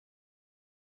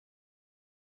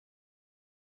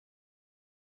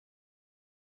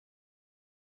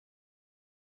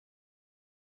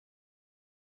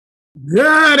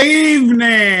Good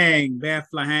evening,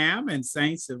 Bethlehem and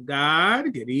saints of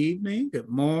God. Good evening, good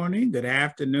morning, good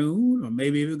afternoon, or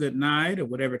maybe even good night, or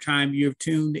whatever time you've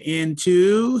tuned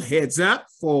into. Heads up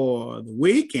for the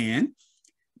weekend.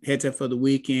 Heads up for the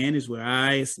weekend is where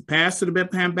I, as the pastor of the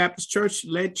Bethlehem Baptist Church,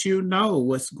 let you know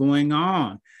what's going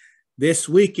on this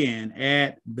weekend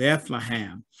at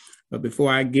Bethlehem. But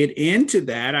before I get into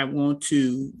that, I want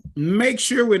to make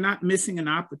sure we're not missing an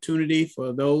opportunity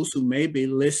for those who may be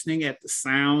listening at the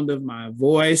sound of my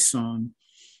voice on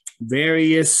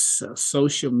various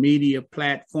social media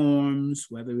platforms,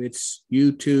 whether it's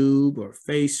YouTube or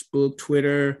Facebook,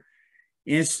 Twitter,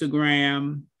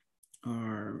 Instagram,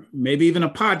 or maybe even a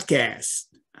podcast.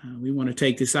 We want to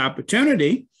take this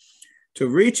opportunity to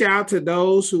reach out to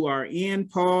those who are in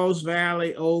Pauls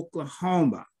Valley,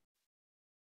 Oklahoma,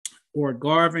 or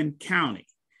Garvin County,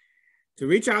 to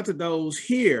reach out to those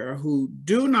here who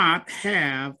do not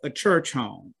have a church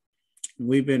home.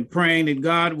 We've been praying that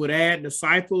God would add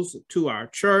disciples to our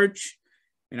church.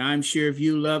 And I'm sure if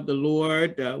you love the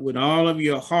Lord with all of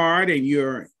your heart and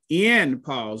you're in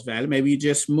Pauls Valley, maybe you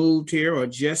just moved here or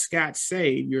just got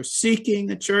saved, you're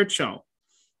seeking a church home.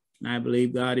 And I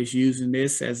believe God is using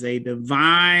this as a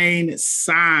divine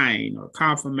sign or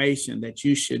confirmation that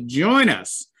you should join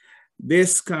us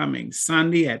this coming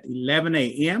Sunday at 11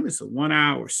 a.m. It's a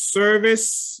 1-hour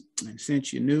service. And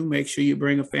since you're new, make sure you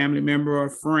bring a family member or a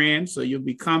friend so you'll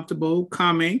be comfortable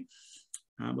coming.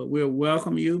 But we'll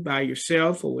welcome you by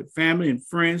yourself or with family and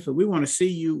friends. But we want to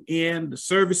see you in the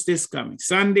service this coming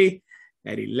Sunday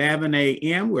at 11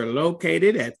 a.m. We're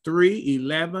located at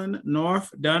 311 North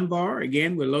Dunbar.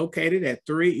 Again, we're located at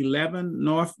 311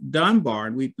 North Dunbar.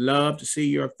 And we'd love to see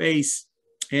your face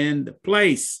in the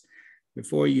place.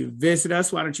 Before you visit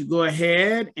us, why don't you go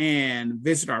ahead and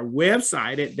visit our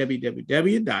website at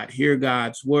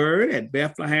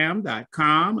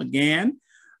www.heargodsword@bethlehem.com. Again,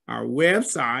 our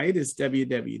website is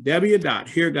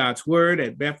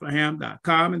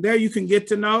www.heargodsword@bethlehem.com. And there you can get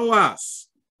to know us.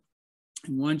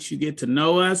 And once you get to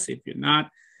know us, if you're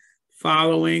not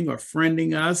following or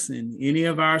friending us in any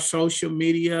of our social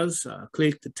medias,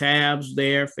 click the tabs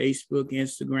there, Facebook,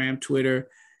 Instagram, Twitter,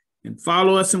 and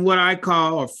follow us in what I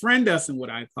call, or friend us in what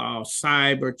I call,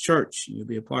 Cyber Church. You'll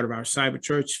be a part of our Cyber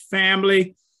Church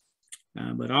family.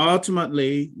 But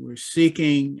ultimately, we're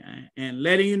seeking and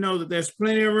letting you know that there's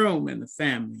plenty of room in the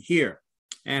family here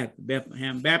at the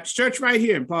Bethlehem Baptist Church right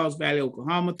here in Pauls Valley,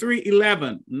 Oklahoma.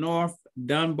 311 North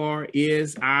Dunbar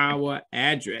is our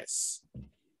address.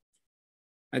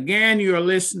 Again, you're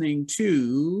listening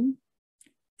to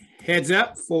Heads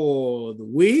Up for the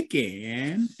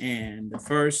Weekend, and the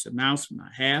first announcement I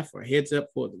have for Heads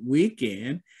Up for the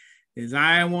Weekend is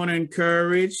I want to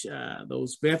encourage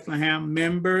those Bethlehem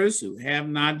members who have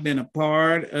not been a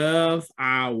part of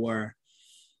our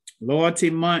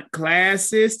Loyalty Month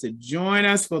classes to join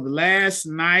us for the last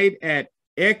night at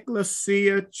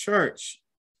Ekklesia Church.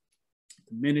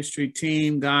 The ministry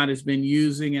team God has been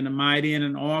using in a mighty and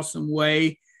an awesome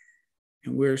way.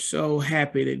 And we're so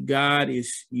happy that God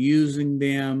is using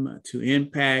them to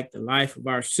impact the life of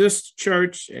our sister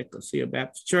church, Ekklesia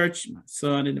Baptist Church, my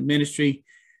son in the ministry,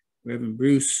 Reverend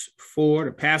Bruce Ford,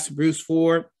 or Pastor Bruce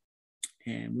Ford.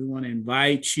 And we want to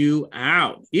invite you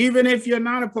out, even if you're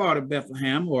not a part of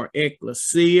Bethlehem or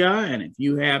Ekklesia. And if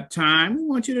you have time, we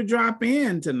want you to drop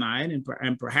in tonight. And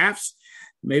perhaps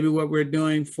maybe what we're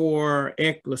doing for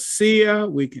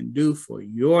Ekklesia, we can do for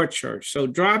your church. So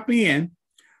drop in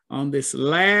on this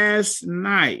last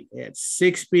night at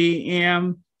 6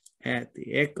 p.m. at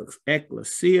the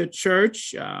Ekklesia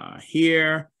Church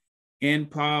here in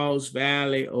Pauls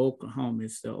Valley, Oklahoma.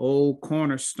 It's the old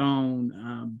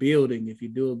Cornerstone building. If you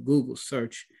do a Google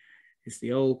search, it's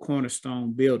the old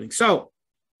Cornerstone building. So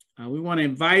we want to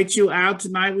invite you out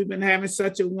tonight. We've been having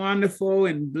such a wonderful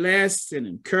and blessed and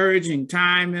encouraging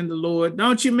time in the Lord.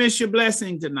 Don't you miss your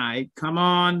blessing tonight. Come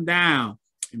on down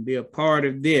and be a part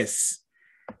of this.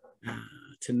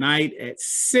 Tonight at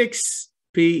 6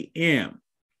 p.m.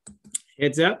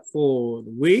 Heads Up for the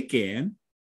Weekend.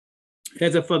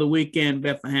 Heads Up for the Weekend,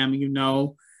 Bethlehem, you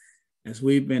know, as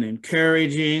we've been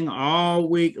encouraging all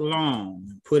week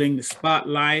long, putting the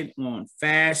spotlight on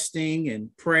fasting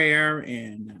and prayer,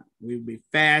 and we'll be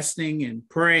fasting and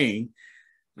praying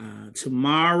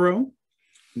tomorrow,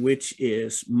 which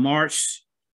is March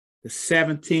the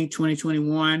 17th,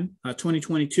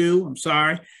 2022,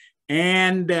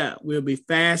 And we'll be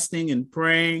fasting and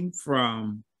praying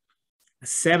from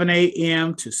 7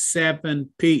 a.m. to 7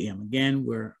 p.m. Again,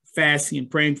 we're fasting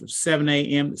and praying from 7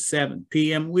 a.m. to 7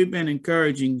 p.m. We've been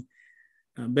encouraging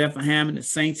Bethlehem and the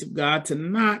saints of God to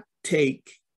not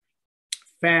take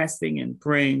fasting and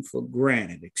praying for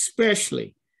granted,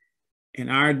 especially in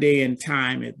our day and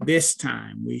time at this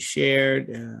time. We shared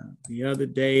the other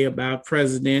day about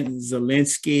President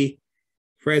Zelensky,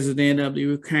 president of the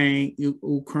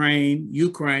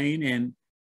Ukraine, and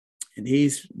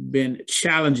he's been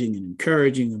challenging and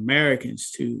encouraging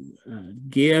Americans to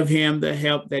give him the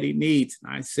help that he needs.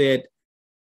 And I said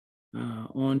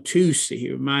on Tuesday,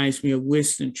 he reminds me of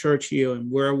Winston Churchill in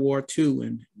World War II,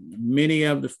 and many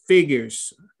of the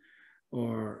figures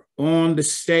are on the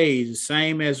stage, the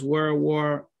same as World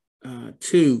War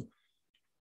II.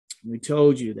 We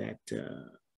told you that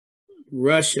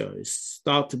Russia is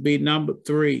thought to be number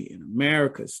 3, and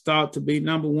America is thought to be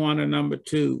number 1 or number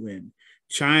 2, and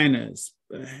China is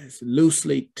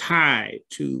loosely tied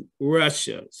to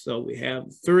Russia. So we have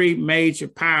 3 major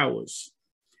powers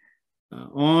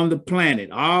on the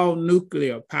planet, all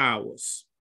nuclear powers,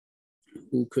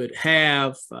 who could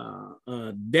have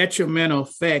a detrimental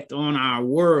effect on our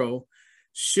world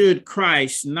should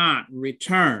Christ not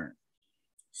return.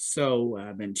 So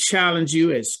I've been challenging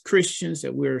you as Christians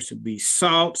that we're to be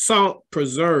salt. Salt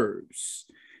preserves,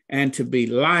 and to be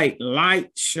light.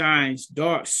 Light shines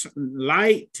dark.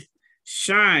 Light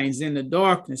shines in the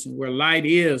darkness, and where light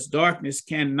is, darkness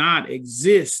cannot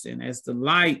exist. And as the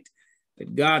light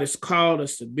that God has called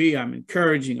us to be, I'm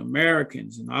encouraging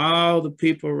Americans and all the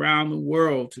people around the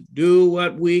world to do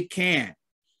what we can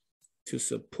to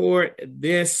support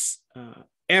this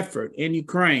effort in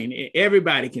Ukraine.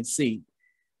 Everybody can see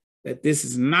that this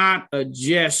is not a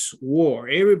just war.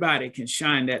 Everybody can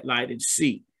shine that light and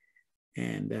see,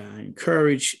 and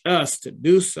encourage us to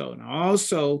do so. And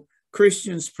also,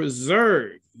 Christians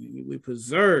preserve. We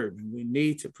preserve, and we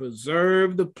need to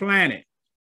preserve the planet.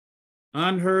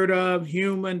 Unheard of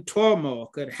human turmoil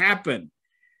could happen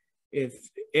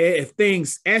if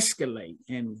things escalate,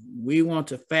 and we want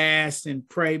to fast and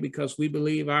pray because we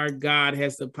believe our God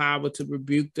has the power to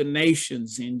rebuke the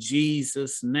nations in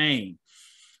Jesus' name.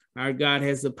 Our God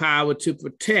has the power to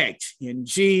protect in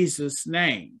Jesus'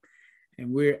 name.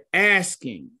 And we're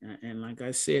asking, and like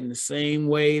I said, in the same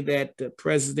way that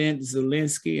President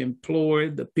Zelensky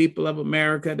implored the people of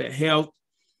America to help,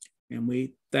 and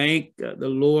we thank the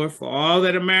Lord for all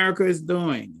that America is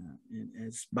doing. And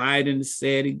as Biden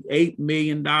said, $8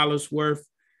 million worth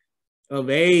of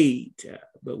aid,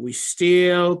 but we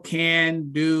still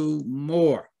can do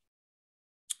more.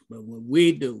 But what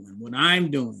we do and what I'm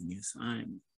doing is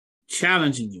I'm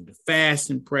challenging you to fast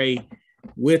and pray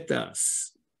with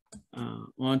us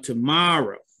on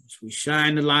tomorrow, as we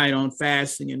shine the light on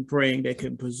fasting and praying that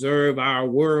can preserve our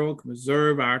world, can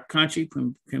preserve our country,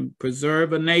 can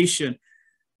preserve a nation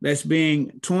that's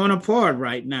being torn apart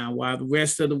right now while the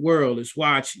rest of the world is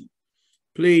watching.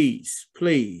 Please,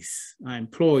 please, I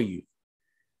implore you,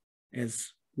 as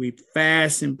we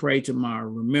fast and pray tomorrow,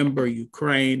 remember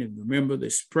Ukraine and remember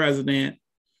this president.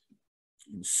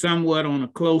 Somewhat on a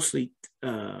closely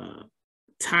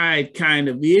tied kind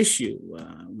of issue.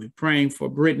 We're praying for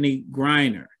Brittany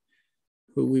Griner,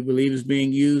 who we believe is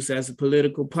being used as a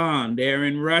political pawn there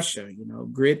in Russia. You know,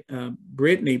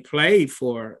 Brittany played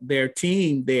for their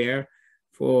team there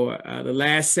for the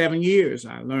last 7 years,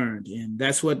 I learned. And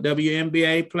that's what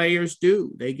WNBA players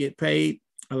do. They get paid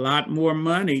a lot more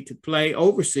money to play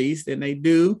overseas than they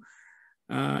do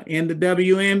in the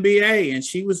WNBA. And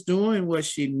she was doing what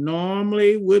she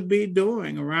normally would be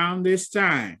doing around this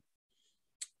time.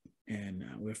 And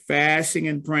we're fasting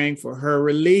and praying for her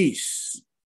release.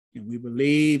 And we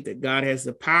believe that God has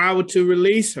the power to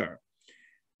release her.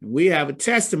 And we have a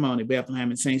testimony, Bethlehem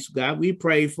and Saints of God. We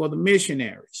prayed for the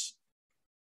missionaries.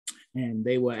 And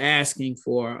they were asking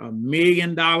for $1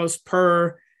 million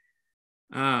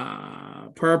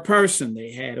per person.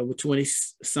 They had over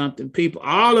 20-something people.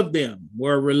 All of them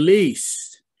were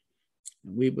released.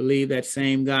 And we believe that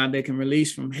same God that can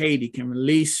release from Haiti can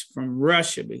release from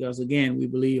Russia, because, again, we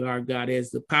believe our God has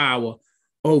the power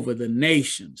over the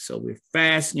nation. So we're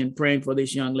fasting and praying for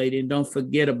this young lady, and don't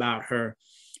forget about her.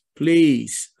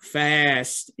 Please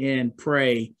fast and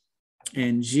pray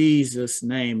in Jesus'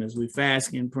 name, as we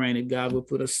fast and pray that God will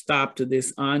put a stop to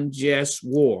this unjust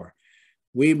war.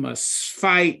 We must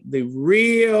fight the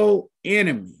real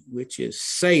enemy, which is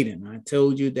Satan. I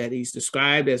told you that he's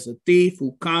described as a thief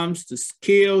who comes to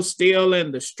kill, steal,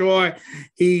 and destroy.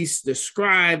 He's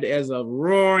described as a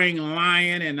roaring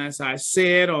lion. And as I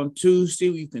said on Tuesday,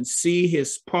 you can see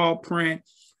his paw print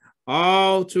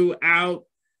all throughout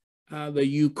the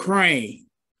Ukraine.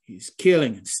 He's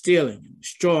killing and stealing and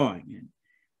destroying, and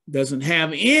doesn't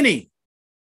have any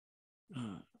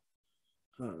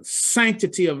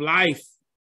sanctity of life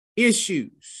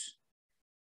issues.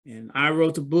 And I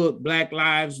wrote the book, Black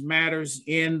Lives Matters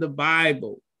in the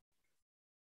Bible,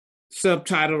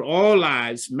 subtitled All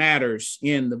Lives Matters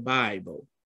in the Bible.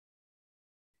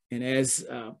 And as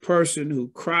a person who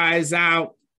cries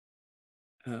out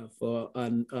for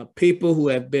people who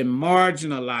have been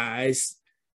marginalized,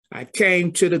 I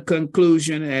came to the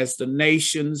conclusion, as the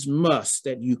nations must,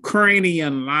 that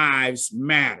Ukrainian lives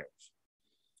matter.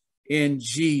 In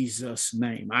Jesus'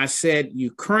 name. I said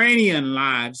Ukrainian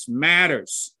lives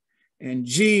matters in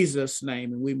Jesus'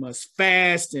 name, and we must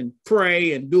fast and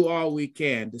pray and do all we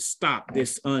can to stop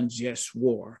this unjust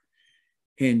war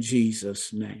in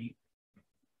Jesus' name.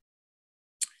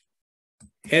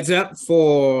 Heads up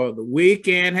for the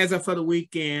weekend,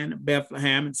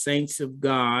 Bethlehem and Saints of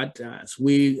God, as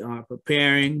we are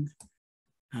preparing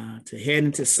to head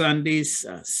into Sunday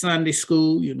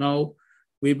school. You know,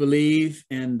 we believe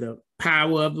in the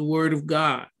power of the Word of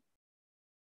God.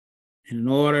 In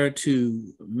order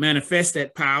to manifest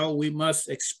that power, we must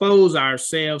expose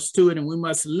ourselves to it, and we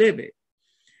must live it.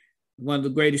 One of the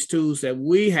greatest tools that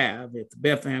we have at the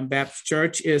Bethlehem Baptist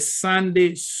Church is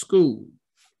Sunday school.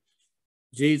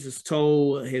 Jesus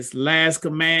told his last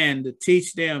command to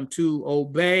teach them to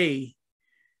obey.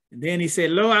 And then he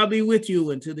said, "Lo, I'll be with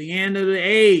you until the end of the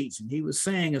age." And he was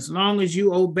saying, as long as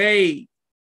you obey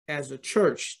as a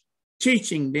church,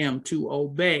 teaching them to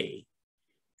obey,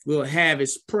 we'll have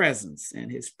his presence, and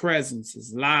his presence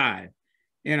is live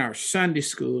in our Sunday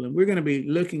school. And we're going to be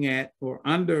looking at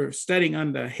studying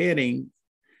under heading,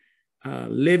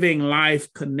 living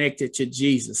life connected to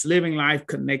Jesus, living life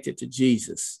connected to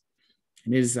Jesus.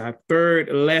 And it is our third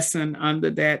lesson under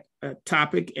that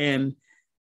topic. And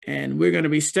we're going to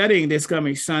be studying this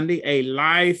coming Sunday, a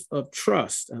life of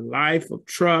trust, a life of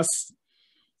trust.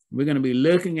 We're going to be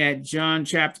looking at John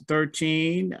chapter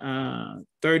 13,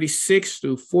 36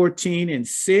 through 14 and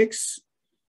 6.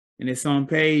 And it's on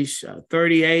page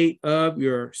 38 of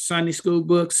your Sunday school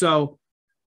book. So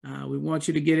we want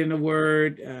you to get in the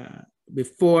Word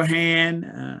beforehand,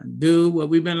 do what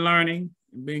we've been learning,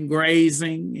 been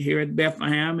grazing here at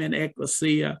Bethlehem and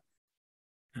Ekklesia.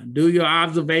 Do your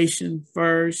observation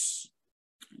first,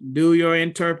 do your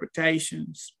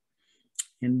interpretations,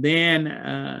 and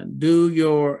then do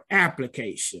your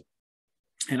application.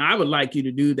 And I would like you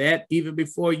to do that even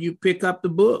before you pick up the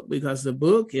book, because the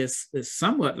book is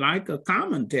somewhat like a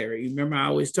commentary. Remember, I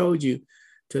always told you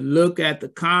to look at the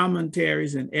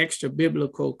commentaries and extra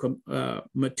biblical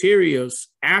materials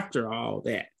after all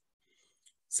that.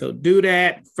 So do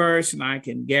that first, and I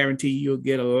can guarantee you'll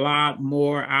get a lot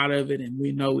more out of it. And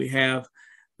we know we have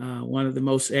one of the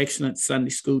most excellent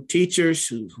Sunday school teachers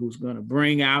who's going to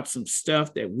bring out some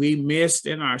stuff that we missed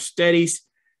in our studies.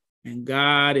 And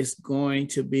God is going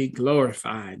to be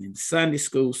glorified in Sunday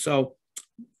school. So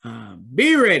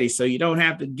be ready so you don't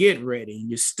have to get ready.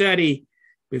 You study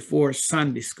before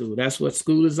Sunday school. That's what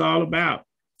school is all about.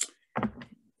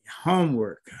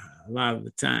 Homework a lot of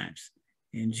the times.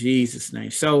 In Jesus' name.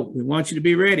 So we want you to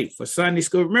be ready for Sunday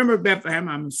school. Remember, Bethlehem,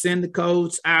 I'm going to send the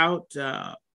codes out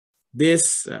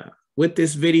with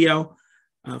this video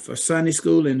for Sunday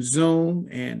school and Zoom,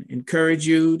 and encourage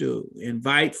you to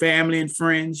invite family and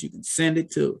friends. You can send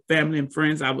it to family and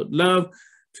friends. I would love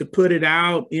to put it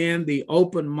out in the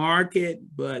open market,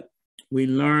 but we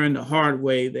learned the hard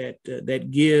way that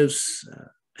that gives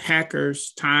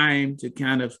hackers time to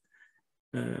kind of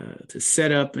to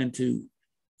set up and to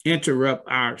interrupt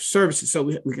our services. So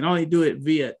we can only do it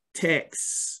via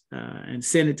text and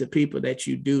send it to people that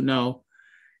you do know.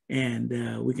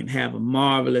 And we can have a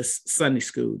marvelous Sunday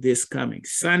school this coming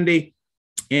Sunday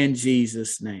in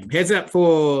Jesus' name. Heads up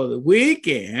for the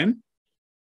weekend.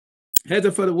 Heads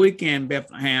up for the weekend,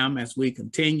 Bethlehem, as we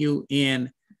continue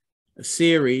in a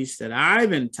series that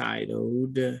I've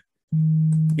entitled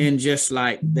And Just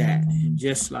Like That, and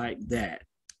Just Like That,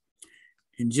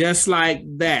 and Just Like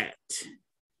That.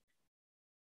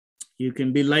 You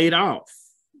can be laid off.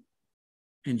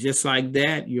 And just like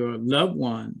that, your loved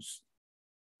ones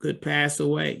could pass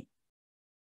away.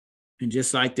 And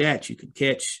just like that, you could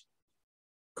catch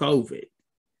COVID.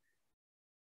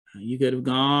 You could have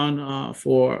gone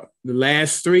for the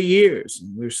last 3 years,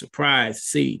 and we're surprised to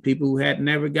see people who had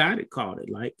never caught it,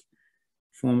 like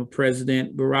former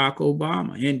President Barack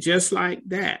Obama. And just like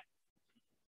that,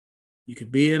 you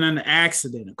could be in an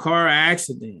accident, a car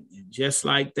accident, and just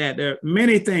like that. There are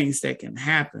many things that can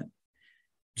happen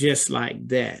just like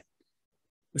that.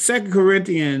 2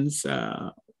 Corinthians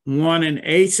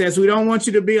 1:8 says, we don't want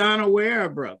you to be unaware,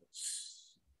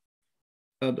 brothers,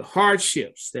 of the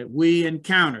hardships that we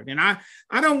encountered. And I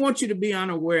don't want you to be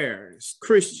unaware as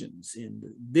Christians in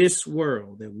this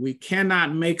world that we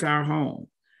cannot make our home.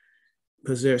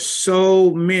 because there's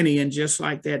so many, and just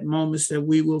like that, moments that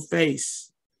we will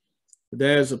face.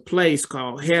 There's a place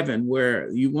called heaven where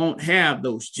you won't have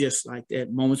those just like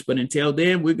that moments. But until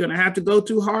then, we're going to have to go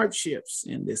through hardships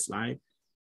in this life.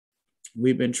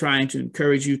 We've been trying to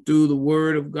encourage you through the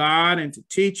word of God and to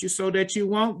teach you so that you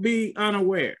won't be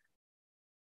unaware.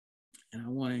 And I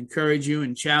want to encourage you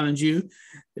and challenge you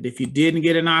that if you didn't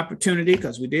get an opportunity,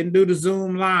 because we didn't do the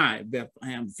Zoom live,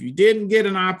 Bethlehem, if you didn't get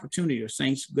an opportunity, or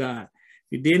saints of God,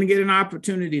 if you didn't get an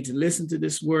opportunity to listen to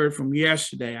this word from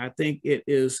yesterday, I think it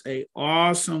is an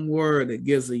awesome word that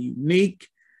gives a unique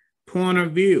point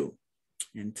of view,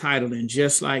 entitled, "And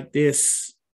Just Like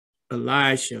This,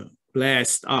 Elisha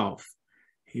Blast Off."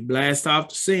 He blasted off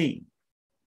the scene,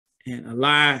 and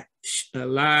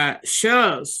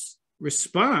Elisha's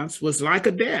response was like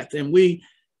a death. And we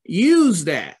use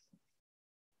that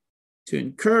to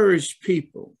encourage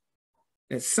people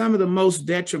that some of the most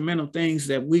detrimental things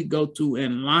that we go through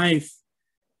in life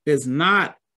is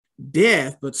not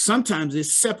death, but sometimes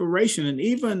it's separation. And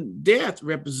even death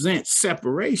represents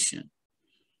separation.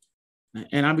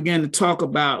 And I began to talk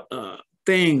about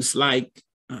things like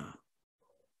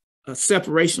a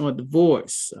separation or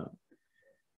divorce,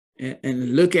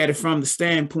 and look at it from the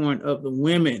standpoint of the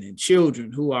women and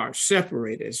children who are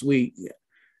separated. As we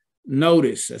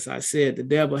notice, as I said, the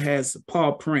devil has the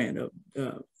paw print of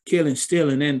killing,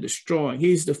 stealing, and destroying.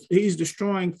 He's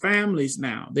destroying families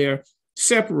now. They're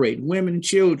separated. Women and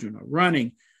children are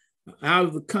running out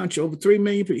of the country. Over 3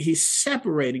 million people. He's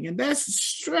separating, and that's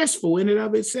stressful in and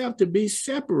of itself, to be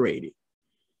separated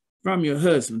from your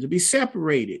husband, to be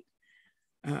separated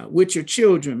with your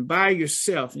children, by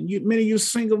yourself. And many of you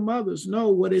single mothers know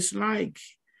what it's like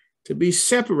to be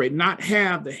separated, not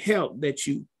have the help that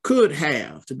you could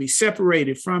have, to be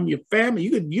separated from your family.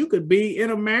 You could be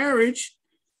in a marriage,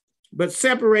 but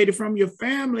separated from your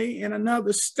family in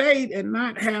another state and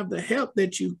not have the help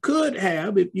that you could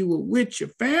have if you were with your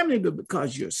family, but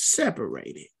because you're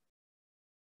separated.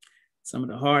 Some of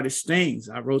the hardest things.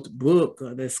 I wrote the book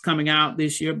that's coming out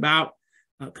this year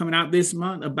coming out this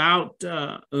month about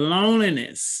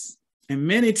loneliness. And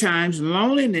many times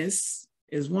loneliness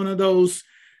is one of those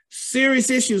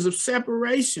serious issues of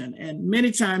separation. And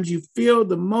many times you feel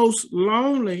the most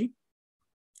lonely.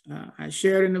 I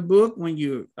shared in the book, when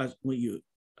you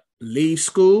leave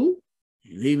school,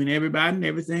 you're leaving everybody and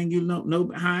everything you know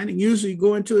behind, and usually you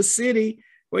go into a city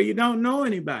where you don't know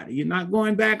anybody. You're not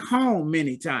going back home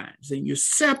many times, and you're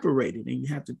separated, and you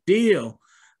have to deal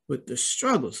with the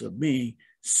struggles of being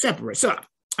separate. So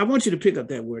I want you to pick up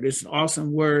that word. It's an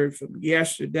awesome word from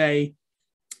yesterday.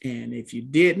 And if you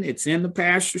didn't, it's in the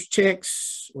pastor's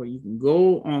text, or you can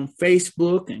go on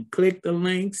Facebook and click the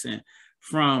links. And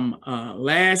from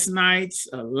last night's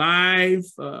live,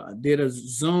 did a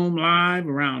Zoom live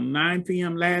around 9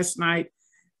 p.m. last night.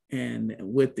 And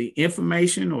with the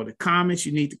information or the comments,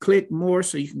 you need to click more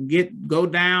so you can go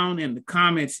down in the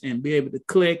comments and be able to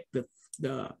click the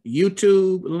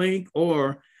YouTube link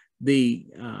or the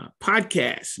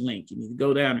podcast link. You need to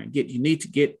go down and you need to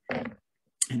get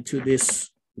into this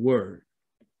word.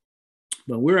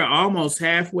 But we're almost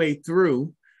halfway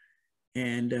through,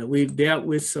 and we've dealt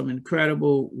with some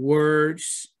incredible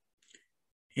words.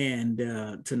 And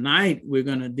tonight we're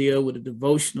going to deal with a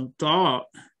devotional thought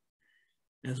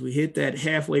as we hit that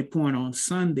halfway point on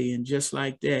Sunday. And just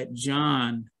like that,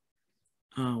 John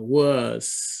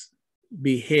was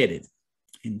beheaded.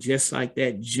 And just like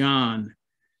that, John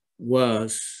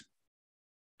was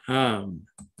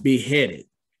beheaded.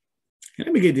 And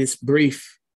let me get this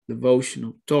brief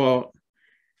devotional thought,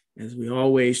 as we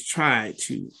always try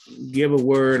to give a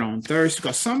word on Thursday,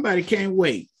 because somebody can't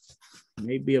wait.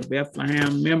 Maybe a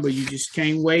Bethlehem member, you just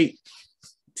can't wait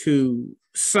to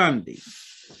Sunday.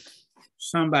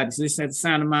 Somebody's listening to the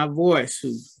sound of my voice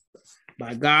who,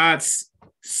 by God's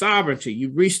sovereignty,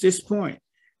 you've reached this point.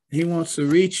 He wants to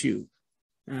reach you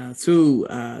through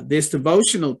this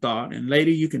devotional thought. And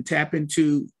later you can tap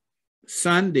into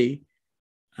Sunday,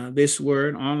 this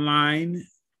word online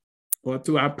or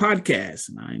through our podcast.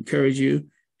 And I encourage you,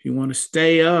 if you want to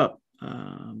stay up,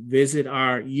 visit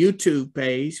our YouTube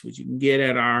page, which you can get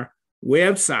at our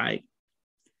website,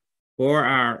 or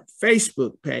our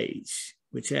Facebook page,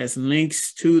 which has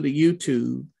links to the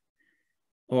YouTube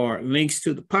or links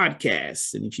to the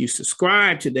podcast. And if you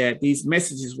subscribe to that, these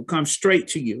messages will come straight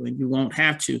to you, and you won't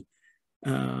have to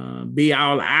be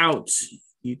all out.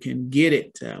 You can get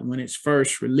it when it's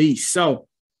first released.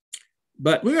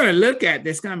 But we're going to look at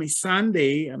this coming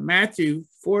Sunday, Matthew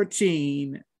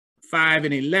 14, 5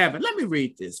 and 11. Let me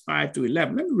read this, 5 through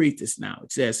 11. Let me read this now.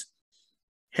 It says,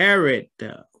 Herod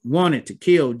wanted to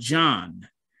kill John,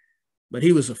 but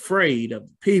he was afraid of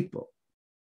the people,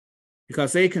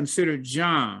 because they considered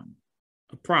John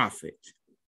a prophet.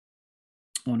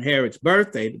 On Herod's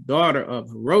birthday, the daughter of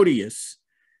Herodias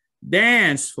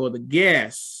danced for the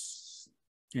guests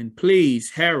and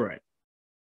pleased Herod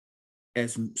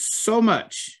as so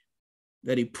much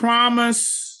that he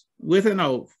promised with an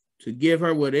oath to give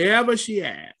her whatever she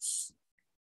asked.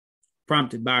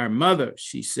 Prompted by her mother,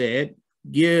 she said,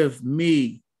 give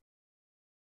me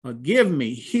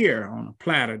here on a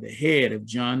platter the head of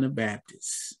John the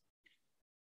Baptist.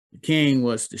 The king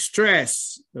was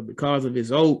distressed, but because of his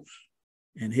oath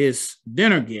and his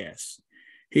dinner guests,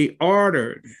 he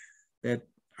ordered that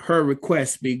her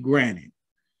request be granted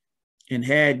and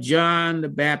had John the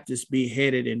Baptist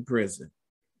beheaded in prison.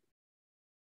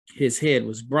 His head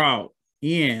was brought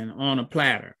in on a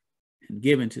platter and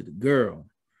given to the girl,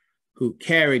 who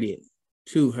carried it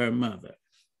to her mother.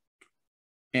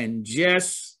 And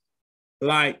just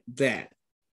like that,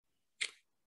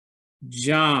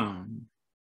 John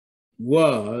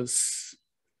was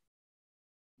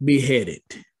beheaded.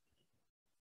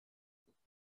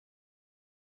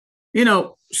 You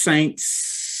know,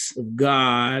 saints of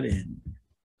God and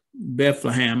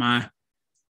Bethlehem, I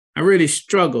really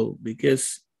struggle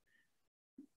because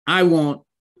I want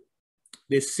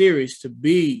this series to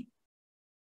be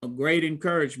a great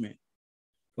encouragement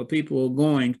for people who are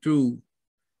going through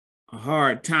a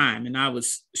hard time. And I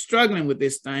was struggling with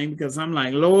this thing because I'm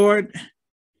like, Lord,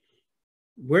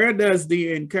 where does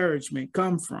the encouragement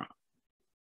come from?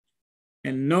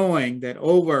 And knowing that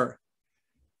over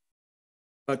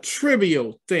a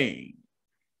trivial thing,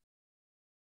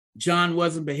 John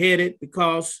wasn't beheaded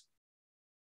because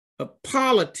of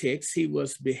politics. He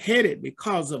was beheaded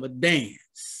because of a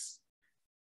dance.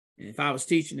 And if I was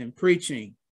teaching and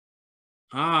preaching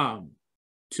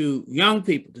to young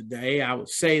people today, I would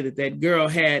say that girl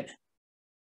had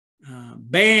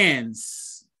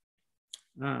bands,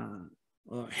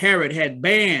 or Herod had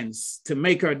bands to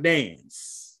make her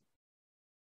dance.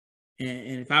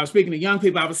 And if I was speaking to young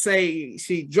people, I would say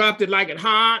she dropped it like it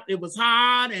hot. It was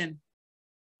hot, and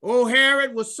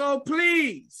Herod was so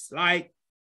pleased, like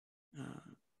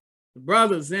the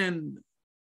brothers in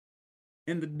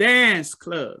the dance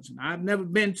clubs. And I've never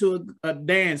been to a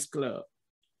dance club.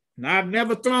 And I've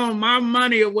never thrown my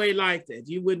money away like that.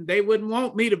 They wouldn't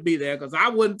want me to be there because I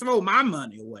wouldn't throw my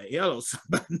money away. Hello,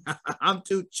 somebody. I'm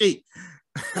too cheap.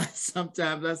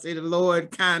 Sometimes I say the Lord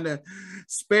kind of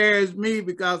spares me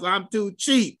because I'm too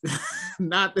cheap.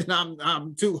 Not that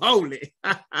I'm too holy.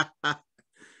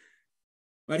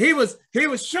 But he was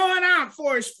showing out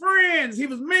for his friends. He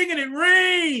was making it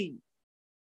rain.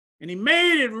 And he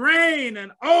made it rain,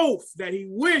 an oath that he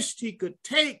wished he could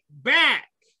take back.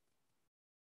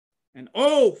 An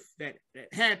oath that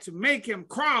had to make him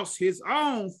cross his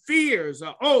own fears,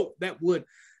 an oath that would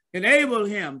enable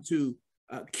him to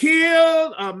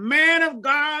kill a man of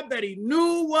God that he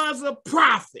knew was a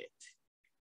prophet.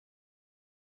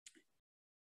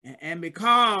 And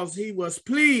because he was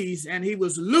pleased and he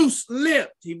was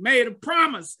loose-lipped, he made a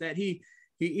promise that he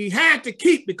had to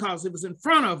keep because it was in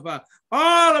front of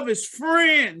all of his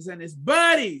friends and his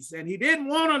buddies, and he didn't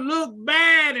want to look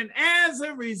bad. And as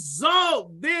a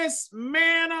result, this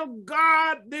man of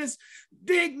God, this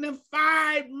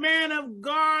dignified man of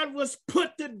God, was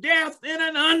put to death in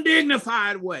an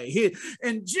undignified way.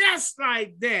 And just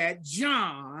like that,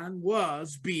 John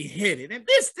was beheaded. And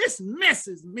this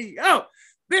messes me up.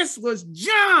 This was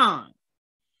John.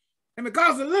 And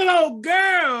because a little old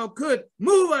girl could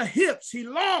move her hips, he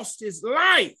lost his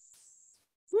life.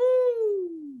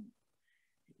 Woo!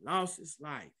 He lost his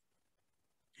life.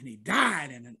 And he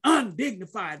died in an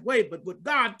undignified way. But what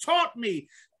God taught me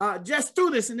just through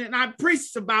this, and then I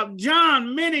preached about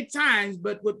John many times,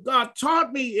 but what God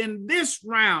taught me in this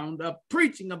round of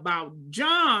preaching about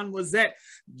John was that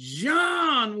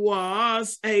John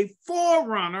was a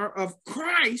forerunner of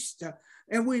Christ.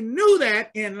 And we knew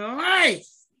that in life.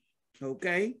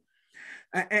 Okay,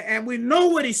 and we know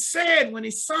what he said when he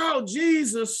saw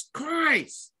Jesus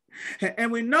Christ.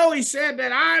 And we know he said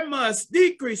that I must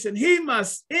decrease and he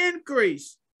must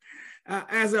increase.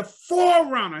 As a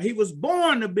forerunner, he was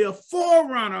born to be a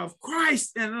forerunner of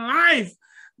Christ in life.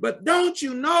 But don't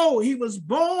you know, he was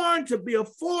born to be a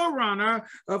forerunner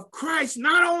of Christ,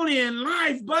 not only in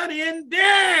life, but in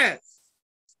death.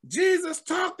 Jesus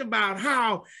talked about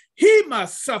how he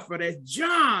must suffer as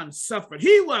John suffered.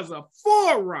 He was a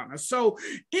forerunner. So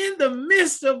in the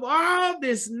midst of all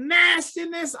this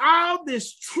nastiness, all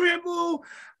this trivial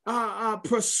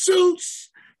pursuits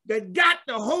that got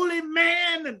the holy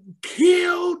man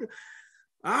killed,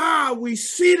 we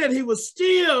see that he was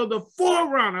still the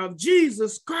forerunner of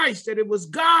Jesus Christ, that it was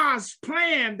God's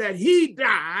plan that he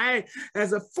die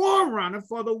as a forerunner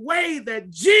for the way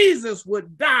that Jesus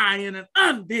would die in an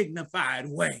undignified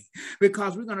way.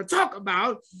 Because we're going to talk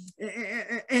about,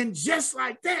 and just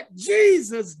like that,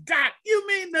 Jesus died. You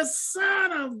mean the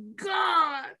Son of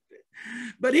God?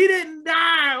 But he didn't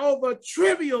die over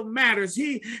trivial matters.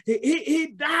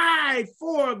 He died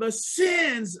for the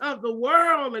sins of the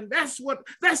world. And that's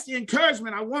the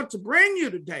encouragement I want to bring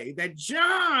you today, that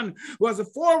John was a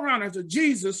forerunner to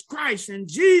Jesus Christ, and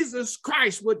Jesus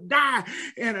Christ would die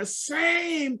in a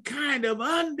same kind of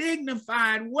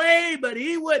undignified way, but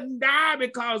he wouldn't die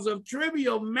because of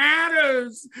trivial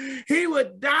matters. He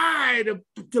would die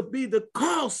to be the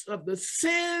cost of the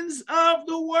sins of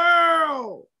the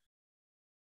world.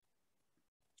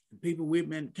 People, we've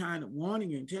been kind of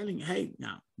warning you and telling you, hey,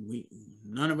 now,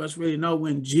 none of us really know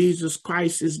when Jesus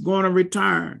Christ is going to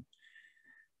return.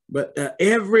 But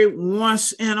every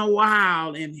once in a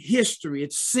while in history,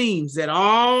 it seems that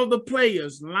all the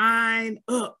players line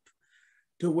up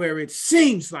to where it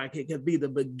seems like it could be the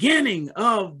beginning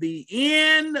of the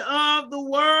end of the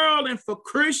world. And for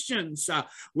Christians,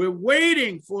 we're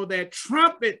waiting for that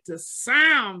trumpet to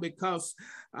sound, because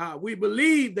we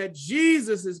believe that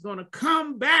Jesus is going to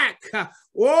come back,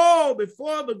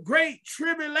 before the great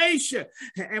tribulation.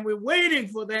 And we're waiting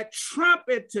for that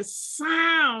trumpet to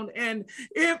sound. And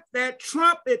if that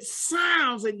trumpet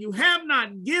sounds and you have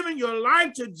not given your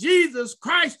life to Jesus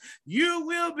Christ, you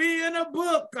will be in a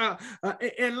book,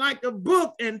 and like a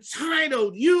book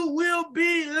entitled, "You Will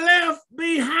Be Left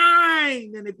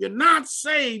Behind." And if you're not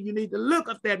saved, you need to look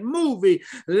up that movie,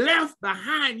 Left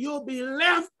Behind. You'll be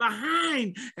left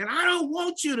behind. And I don't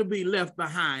want you to be left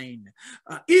behind.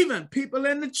 Even people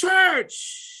in the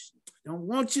church don't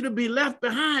want you to be left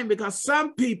behind, because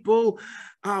some people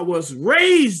was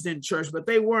raised in church, but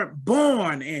they weren't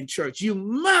born in church. You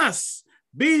must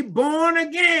be born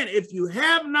again. If you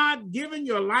have not given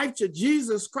your life to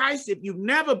Jesus Christ, if you've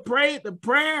never prayed the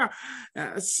prayer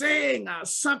saying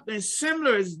something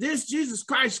similar as this: Jesus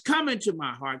Christ, come into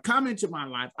my heart, come into my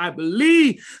life. I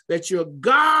believe that you're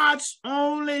God's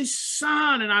only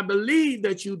Son, and I believe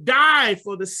that you died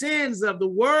for the sins of the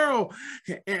world,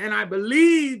 and I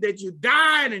believe that you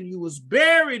died and you was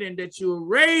buried and that you were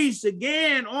raised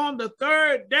again on the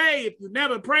third day. If you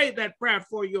never prayed that prayer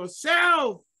for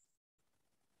yourself,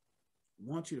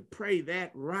 I want you to pray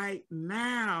that right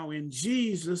now in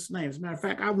Jesus' name. As a matter of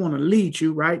fact, I want to lead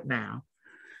you right now.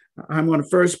 I'm going to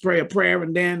first pray a prayer,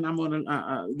 and then I'm going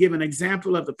to give an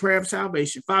example of the prayer of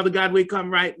salvation. Father God, we come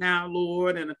right now,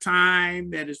 Lord, in a time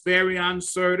that is very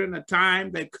uncertain, a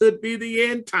time that could be the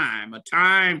end time, a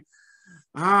time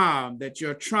that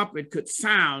your trumpet could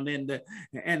sound, and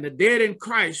the dead in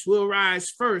Christ will rise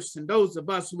first, and those of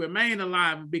us who remain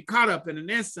alive will be caught up in an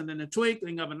instant, in the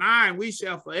twinkling of an eye, and we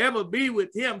shall forever be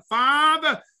with him.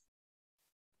 Father,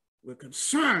 we're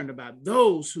concerned about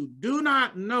those who do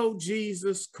not know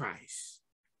Jesus Christ.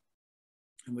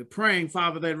 And we're praying,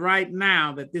 Father, that right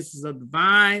now that this is a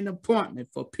divine appointment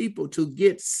for people to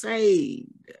get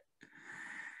saved.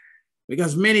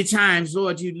 Because many times,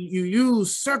 Lord, you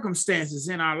use circumstances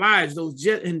in our lives,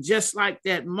 just like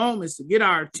that, moments to get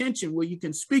our attention, where you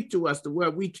can speak to us, to where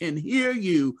we can hear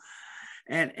you.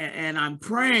 And I'm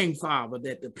praying, Father,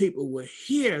 that the people will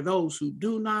hear those who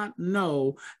do not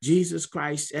know Jesus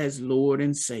Christ as Lord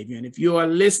and Savior. And if you are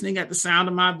listening at the sound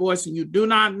of my voice and you do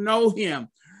not know him,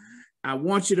 I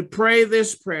want you to pray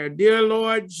this prayer: Dear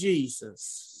Lord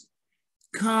Jesus,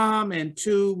 come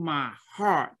into my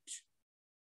heart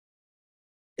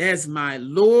as my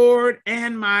Lord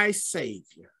and my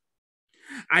Savior.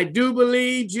 I do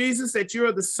believe, Jesus, that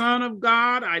you're the Son of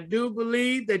God. I do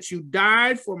believe that you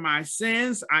died for my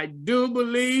sins. I do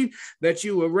believe that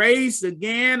you were raised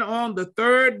again on the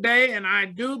third day. And I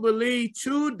do believe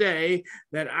today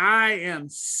that I am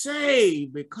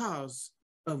saved because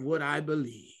of what I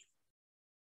believe.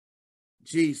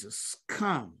 Jesus,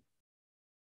 come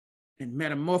and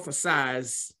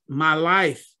metamorphosize my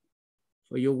life.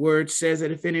 For your word says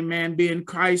that if any man be in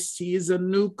Christ, he is a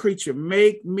new creature.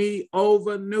 Make me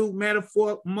over new.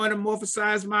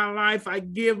 Metamorphosize my life. I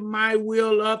give my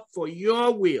will up for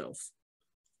your will.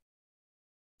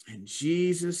 In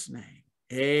Jesus' name,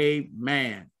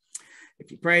 amen.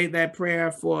 If you prayed that prayer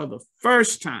for the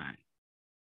first time,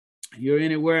 you're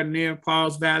anywhere near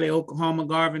Pauls Valley, Oklahoma,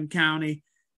 Garvin County,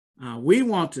 we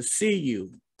want to see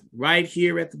you right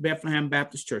here at the Bethlehem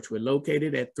Baptist Church. We're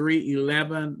located at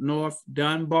 311 North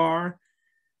Dunbar.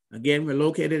 Again, we're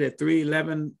located at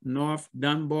 311 North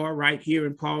Dunbar, right here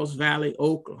in Pauls Valley,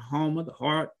 Oklahoma, the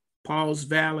heart, Pauls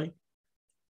Valley.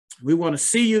 We want to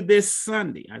see you this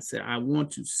Sunday. I said, I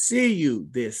want to see you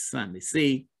this Sunday.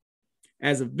 See,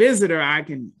 as a visitor, I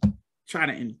can try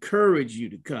to encourage you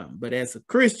to come. But as a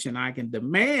Christian, I can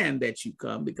demand that you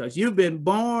come because you've been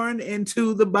born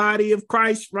into the body of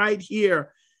Christ right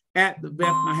here at the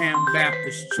Bethlehem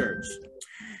Baptist Church.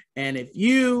 And if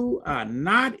you are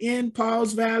not in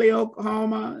Pauls Valley,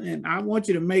 Oklahoma, and I want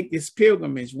you to make this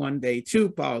pilgrimage one day to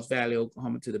Pauls Valley,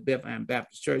 Oklahoma, to the Bethlehem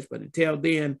Baptist Church. But until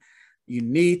then, you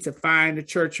need to find a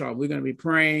church home. We're going to be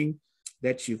praying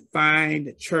that you find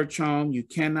a church home. You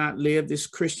cannot live this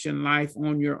Christian life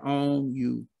on your own.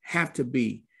 You have to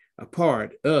be a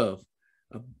part of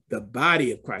the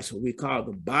body of Christ, what we call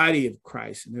the body of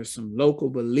Christ. And there's some local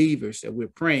believers that we're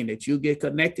praying that you get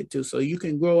connected to so you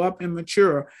can grow up and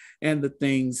mature in the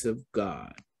things of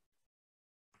God.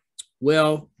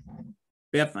 Well,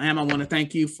 Bethlehem, I want to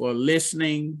thank you for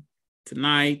listening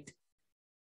tonight.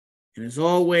 And as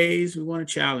always, we want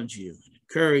to challenge you and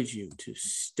encourage you to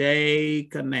stay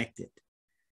connected,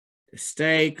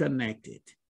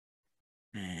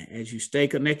 And as you stay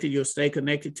connected, you'll stay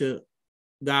connected to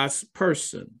God's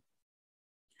person.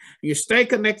 You stay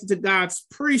connected to God's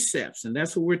precepts, and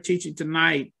that's what we're teaching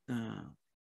tonight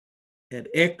at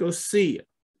Ekklesia.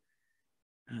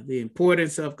 The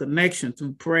importance of connection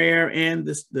through prayer and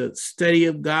the study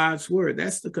of God's word.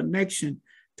 That's the connection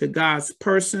to God's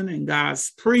person and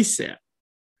God's precept.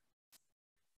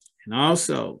 And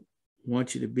also, I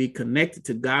want you to be connected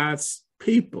to God's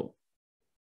people.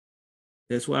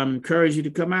 That's why I'm encouraging you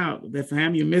to come out.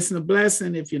 Bethlehem, you're missing a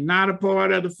blessing if you're not a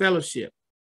part of the fellowship.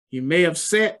 You may have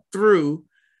sat through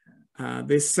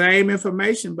this same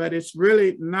information, but it's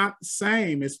really not the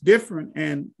same. It's different,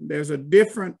 and there's a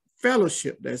different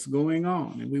fellowship that's going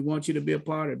on, and we want you to be a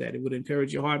part of that. It would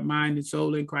encourage your heart, mind, and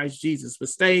soul in Christ Jesus. But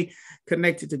stay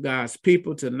connected to God's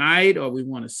people tonight, or we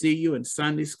want to see you in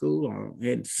Sunday school or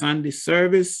in Sunday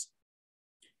service.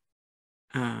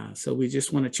 So we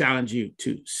just want to challenge you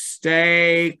to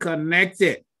stay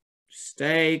connected.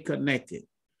 Stay connected.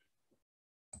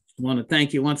 I want to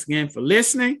thank you once again for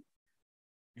listening.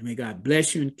 And may God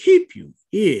bless you and keep you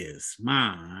is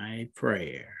my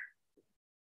prayer.